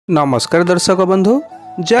नमस्कार दर्शक बंधु,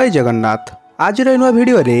 जय जगन्नाथ। आज नुआ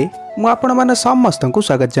भिडियो रे मु आपण माने समस्त को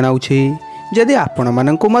स्वागत जनाउछि। जदि आपण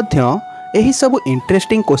माननकु मध्य एही सब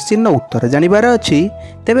इंटरेस्टिंग क्वेश्चन उत्तर जानिबार अछि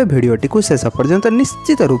तेबे भिडियोटी को शेष पर्यंत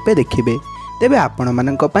निश्चित रूपे देखिबे। तेबे आपण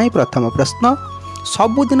माननक पई प्रथम प्रश्न,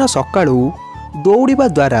 सबुदिन सकाळू दौड़िबा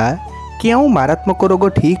द्वारा केउ मारात्मक रोग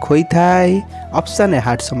ठीक होइथाय? ऑप्शन ए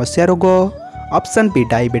हार्ट समस्या रोग, ऑप्शन बी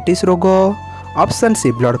डायबिटीज रोग, ऑप्शन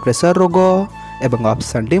सी ब्लड प्रेशर रोग एवं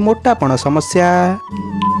ऑप्शन डी मोटापण समस्या।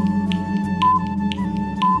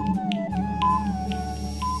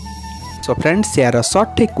 सो फ्रेंड्स, यार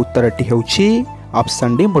सठिक उत्तरटी होउछि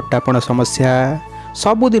ऑप्शन डी मोटापण समस्या।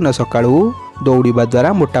 सबुदिन सकाळू दौड़िबा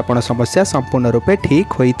द्वारा मोटापण समस्या संपूर्ण रूपे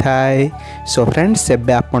ठीक होइथाय। सो फ्रेंड्स,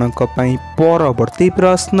 एबे आपणक पई परवर्ती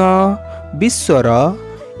प्रश्न, विश्वर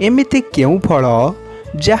एमिति केउ फल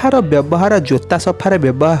जहार व्यवहार जोता सफारे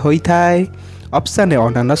व्यवहार होइथाय? ऑप्शन ए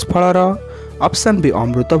अनानस फलर, ऑप्शन बी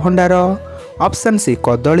अमृत भंडार, ऑप्शन सी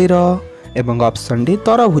कदलीर एवं ऑप्शन डी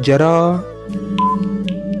तरभुजर।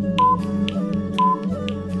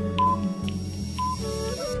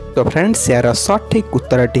 तो फ्रेंड्स, यार सठिक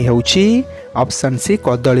उत्तरटी होउछि ऑप्शन सी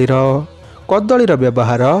कदलीर। कदलीर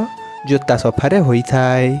व्यवहार जोता सफारे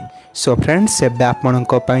होइथाय। सो फ्रेंड्स, एबे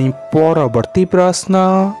आपणक पई परवर्ती प्रश्न,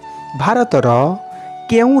 भारतर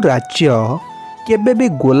केउ राज्य केबे भी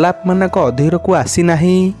गोलाप मानक अधीर को आसी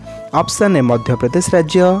नाही? ऑप्शन ए मध्य प्रदेश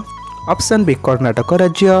राज्य, ऑप्शन बी कर्नाटक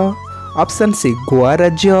राज्य, ऑप्शन सी गोवा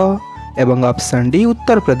राज्य एवं ऑप्शन डी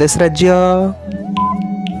उत्तर प्रदेश राज्य।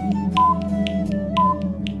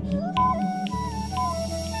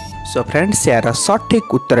 सो फ्रेंड्स, यार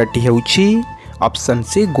सठिक उत्तरटी होउछि ऑप्शन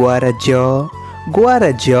सी गोवा राज्य। गोवा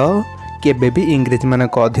राज्य केबे भी इंग्रेज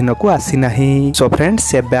मानक अधीन को आसी नाही। सो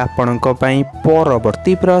फ्रेंड्स, एबे आपणक पई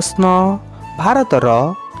परवर्ती प्रश्न, भारतर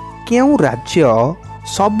केउ राज्य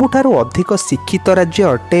सबुठारु अधिक शिक्षित राज्य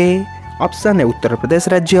अटे? ऑप्शन ए उत्तर प्रदेश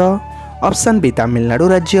राज्य, ऑप्शन बी तमिलनाडु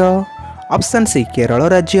राज्य, ऑप्शन सी केरल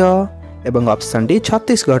राज्य एवं ऑप्शन डी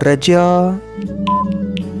छत्तीसगढ़ राज्य।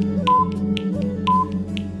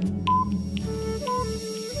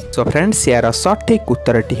 सो फ्रेंड्स, यार सठिक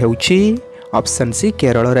उत्तरटी होउछि ऑप्शन सी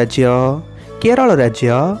केरल राज्य। केरल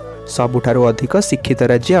राज्य सबुठारु अधिक शिक्षित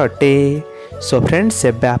राज्य अटे। सो फ्रेंड्स,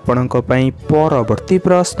 एबे आपणक पई परवर्ती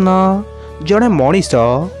प्रश्न, जड़े मनीष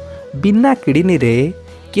बिना किडनी रे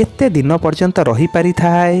केते दिन पर्यंत रही पारि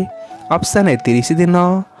थाए? ऑप्शन ए 30 दिन,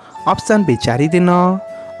 ऑप्शन बी 4 दिन,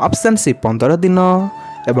 ऑप्शन सी 15 दिन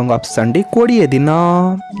एवं ऑप्शन डी 20 दिन।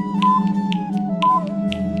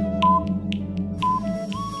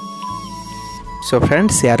 सो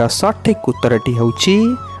फ्रेंड्स, यार सठिक उत्तरटी होउछि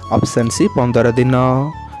ऑप्शन सी 15 दिन।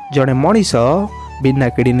 जड़े मनीष बिना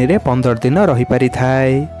किडनी रे 15 दिन रही पारि थाए।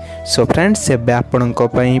 सो फ्रेंड्स, एबे आपणक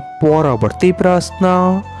पई परवर्ती प्रश्न,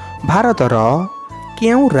 भारतर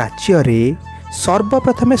केउ राज्य रे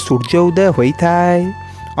सर्वप्रथमे सूर्य उदय होइथाय?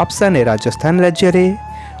 ऑप्शन ए राजस्थान राज्य रे,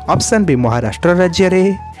 ऑप्शन बी महाराष्ट्र राज्य रे,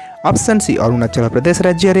 ऑप्शन सी अरुणाचल प्रदेश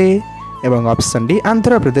राज्य रे एवं ऑप्शन डी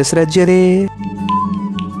आंध्र प्रदेश राज्य रे।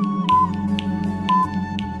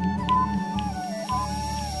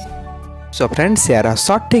 सो फ्रेंड्स, यार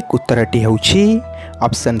सठिक उत्तरटी होउछि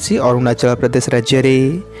ऑप्शन सी अरुणाचल प्रदेश राज्य रे।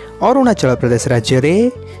 अरुणाचल प्रदेश राज्य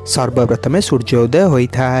रे सर्वप्रथमे सूर्योदय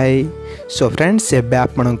होइथाय। सो फ्रेंड्स, एबे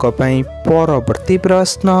आपणक पई परवर्ती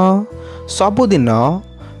प्रश्न, सबुदिन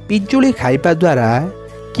पिजुली खाइबा द्वारा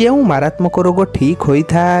केउ मारात्मक रोग ठीक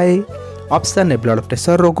होइथाय? ऑप्शन ए ब्लड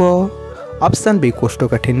प्रेशर रोग, ऑप्शन बी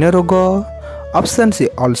कोष्ठकाठिन्य रोग, ऑप्शन सी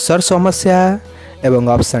अल्सर समस्या एवं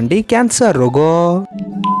ऑप्शन डी कैंसर रोग।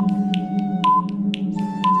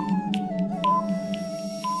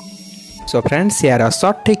 सो फ्रेंड्स, यार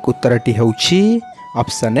सठिक उत्तरटी होउछि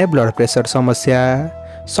ऑप्शन ए ब्लड प्रेशर समस्या।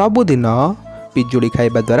 सबुदिन पिजुली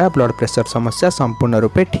खाइबा द्वारा ब्लड प्रेशर समस्या संपूर्ण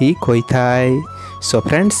रूपे ठीक होइथाय। सो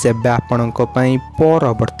फ्रेंड्स, एबे आपणक पई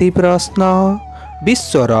परवर्ती प्रश्न,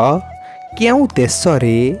 विश्वर केउ देश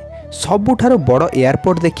रे सबुठारु बड़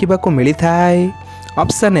एयरपोर्ट देखिबा को मिलिथाय?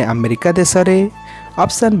 ऑप्शन ए अमेरिका देश रे,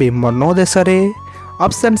 ऑप्शन बी मनो देश रे,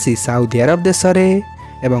 ऑप्शन सी सऊदी अरब देश रे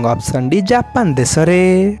एवं ऑप्शन डी जापान देश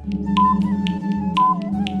रे।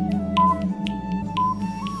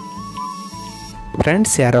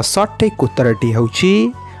 फ्रेंड्स, यार सठिक उत्तरटी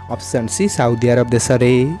होउछि ऑप्शन सी सऊदी अरब देश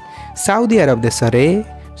रे। सऊदी अरब देश रे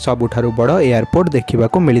सबुठारु बड़ एयरपोर्ट देखिबा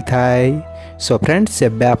को मिलिथाय। सो फ्रेंड्स,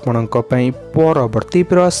 एबे आपणक पई परवर्ती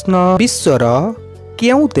प्रश्न, विश्वर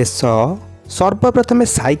केउ देश सर्वप्रथमे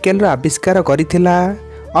साइकेल रा आविष्कार करिथिला?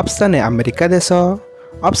 ऑप्शन ए अमेरिका देश,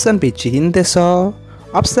 ऑप्शन बी चीन देश,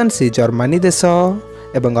 ऑप्शन सी जर्मनी देश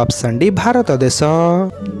एवं ऑप्शन डी भारत देश।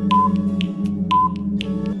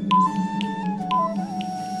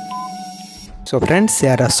 सो फ्रेंड्स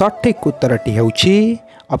यार सठिक उत्तरटी होउछि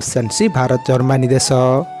ऑप्शन सी भारत जर्मनी देश।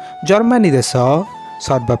 जर्मनी देश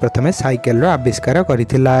सर्वप्रथम साइकेल आविष्कार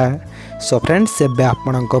करथिला। सो फ्रेंड्स एबे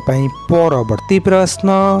आपणक पई परवर्ती प्रश्न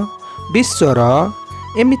विश्वर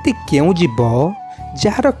एमिति केउ जीव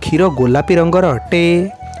जार क्षीर गोलापी रंगर अटे।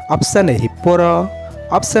 Option A हिप्पोर,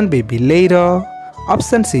 option B बिलेईर,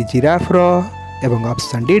 option C जिराफर एवं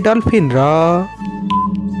ऑप्शन डी डॉल्फिन र।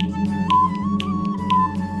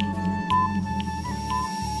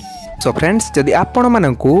 सो फ्रेंड्स जदि आपण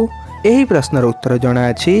मानकू यही प्रश्नर उत्तर जना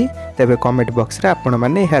अछि तेबे कमेंट बॉक्स रे आपण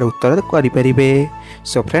माने यार उत्तर करि परिबे।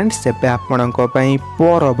 सो फ्रेंड्स एबे आपणक पई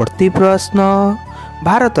परवर्ती प्रश्न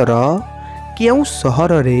भारतर केउ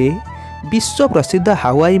सहर रे विश्व प्रसिद्ध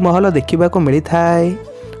हवाई महल देखिबाको मिली थाए।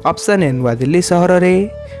 ऑप्शन ए नुआ दिल्ली सहर रे,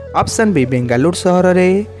 ऑप्शन बी बेंगालुरु सहर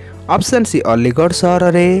रे, ऑप्शन सी अलीगढ़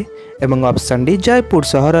सहर रे एवं ऑप्शन डी जयपुर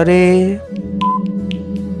सहर रे।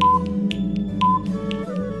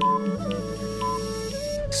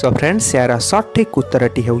 सो फ्रेंड्स यार सठिक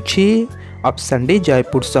उत्तरटी होउछि ऑप्शन डी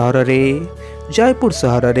जयपुर सहर रे। जयपुर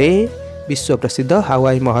सहर रे विश्व प्रसिद्ध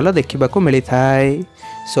हवाई महल देखिबाको मिली थाए।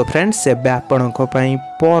 सो फ्रेंड्स एबे आपणक पई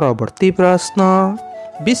परवर्ती प्रश्न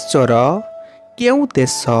विश्वर केउ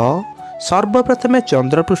देश सर्वप्रथम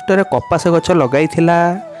चंद्रपृष्ठ रे कपास गछ लगाइथिला।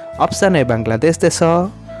 ऑप्शन ए बांग्लादेश देश,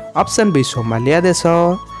 ऑप्शन बी सोमालिया देश,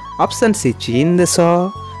 ऑप्शन सी चीन देश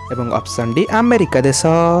एवं ऑप्शन डी अमेरिका देश।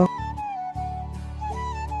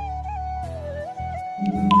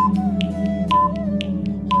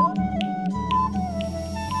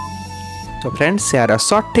 तो फ्रेंड्स यार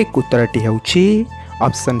सठिक उत्तरटी होउछि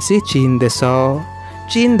ऑप्शन सी चीन देश।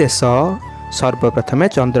 चीन देश सर्वप्रथम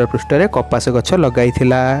चंद्रपृष्ठ रे कपास गछ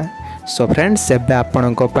लगाइथिला। सो फ्रेंड्स एबे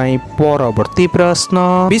आपणक पई परवर्ती प्रश्न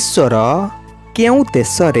विश्वर केउ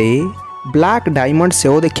देश रे ब्लैक डायमंड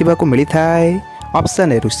सेओ देखिबाको मिली थाए।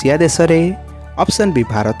 ऑप्शन ए रूसिया देश रे, ऑप्शन बी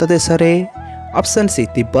भारत देश रे, ऑप्शन सी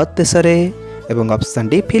तिब्बत देश रे एवं ऑप्शन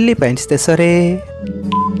डी फिलीपाइंस देश रे।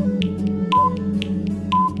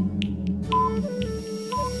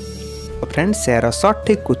 फ्रेंड्स यार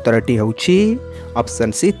सठिक उत्तरटी होउछि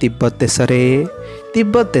ऑप्शन सी तिब्बत देश रे।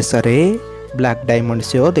 तिब्बत देश रे ब्लैक डायमंड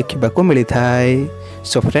सेओ देखिबाको मिली थाए।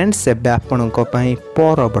 सो फ्रेंड्स एबे आपणक पई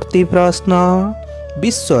परवर्ती प्रश्न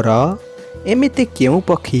विश्वर एमिति केउ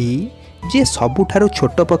पक्षी जे सबुठारु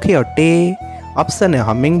छोट पक्षी अटे। Option A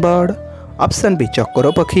humming bird, option B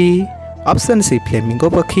चकोर पक्षी, ऑप्शन सी फ्लेमिंगो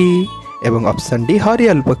पक्षी एवं ऑप्शन डी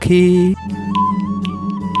हरियल पक्षी।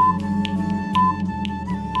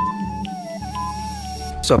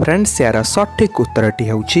 सो फ्रेंड्स यार सठिक उत्तरटी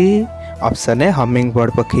होउछि ऑप्शन ए हमिंग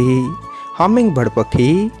बर्ड पक्षी। हमिंग बर्ड पक्षी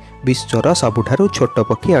विश्वर सबुठारु छोट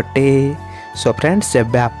पक्षी अटे। सो फ्रेंड्स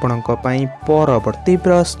एबे आपणक पई परवर्ती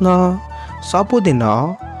प्रश्न सबुदिन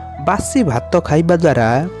बासी भात खाइबा द्वारा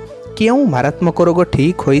केउ मारात्मक रोग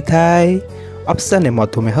ठीक होई थाए। ऑप्शन ए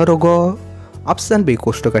मधुमेह रोग, ऑप्शन बी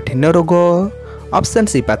कोष्ठकाठिन्य रोग, ऑप्शन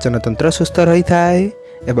सी पाचन तंत्र सुस्थ रही थाए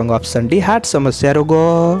एवं ऑप्शन डी हार्ट समस्या रोग।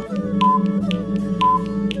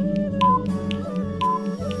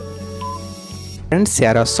 फ्रेंड्स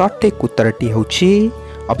यार सठिक उत्तरटी होउछि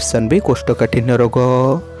ऑप्शन बी कोष्ठकाठिन्य रोग।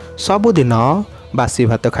 सबुदिन बासी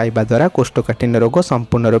भात खाइबा द्वारा कोष्ठकाठिन्य रोग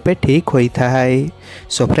संपूर्ण रूपे ठीक होई थाए।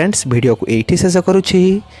 सो फ्रेंड्स वीडियो को एठी शेष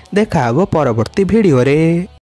करूछि। देखा हबो परवर्ती वीडियो रे।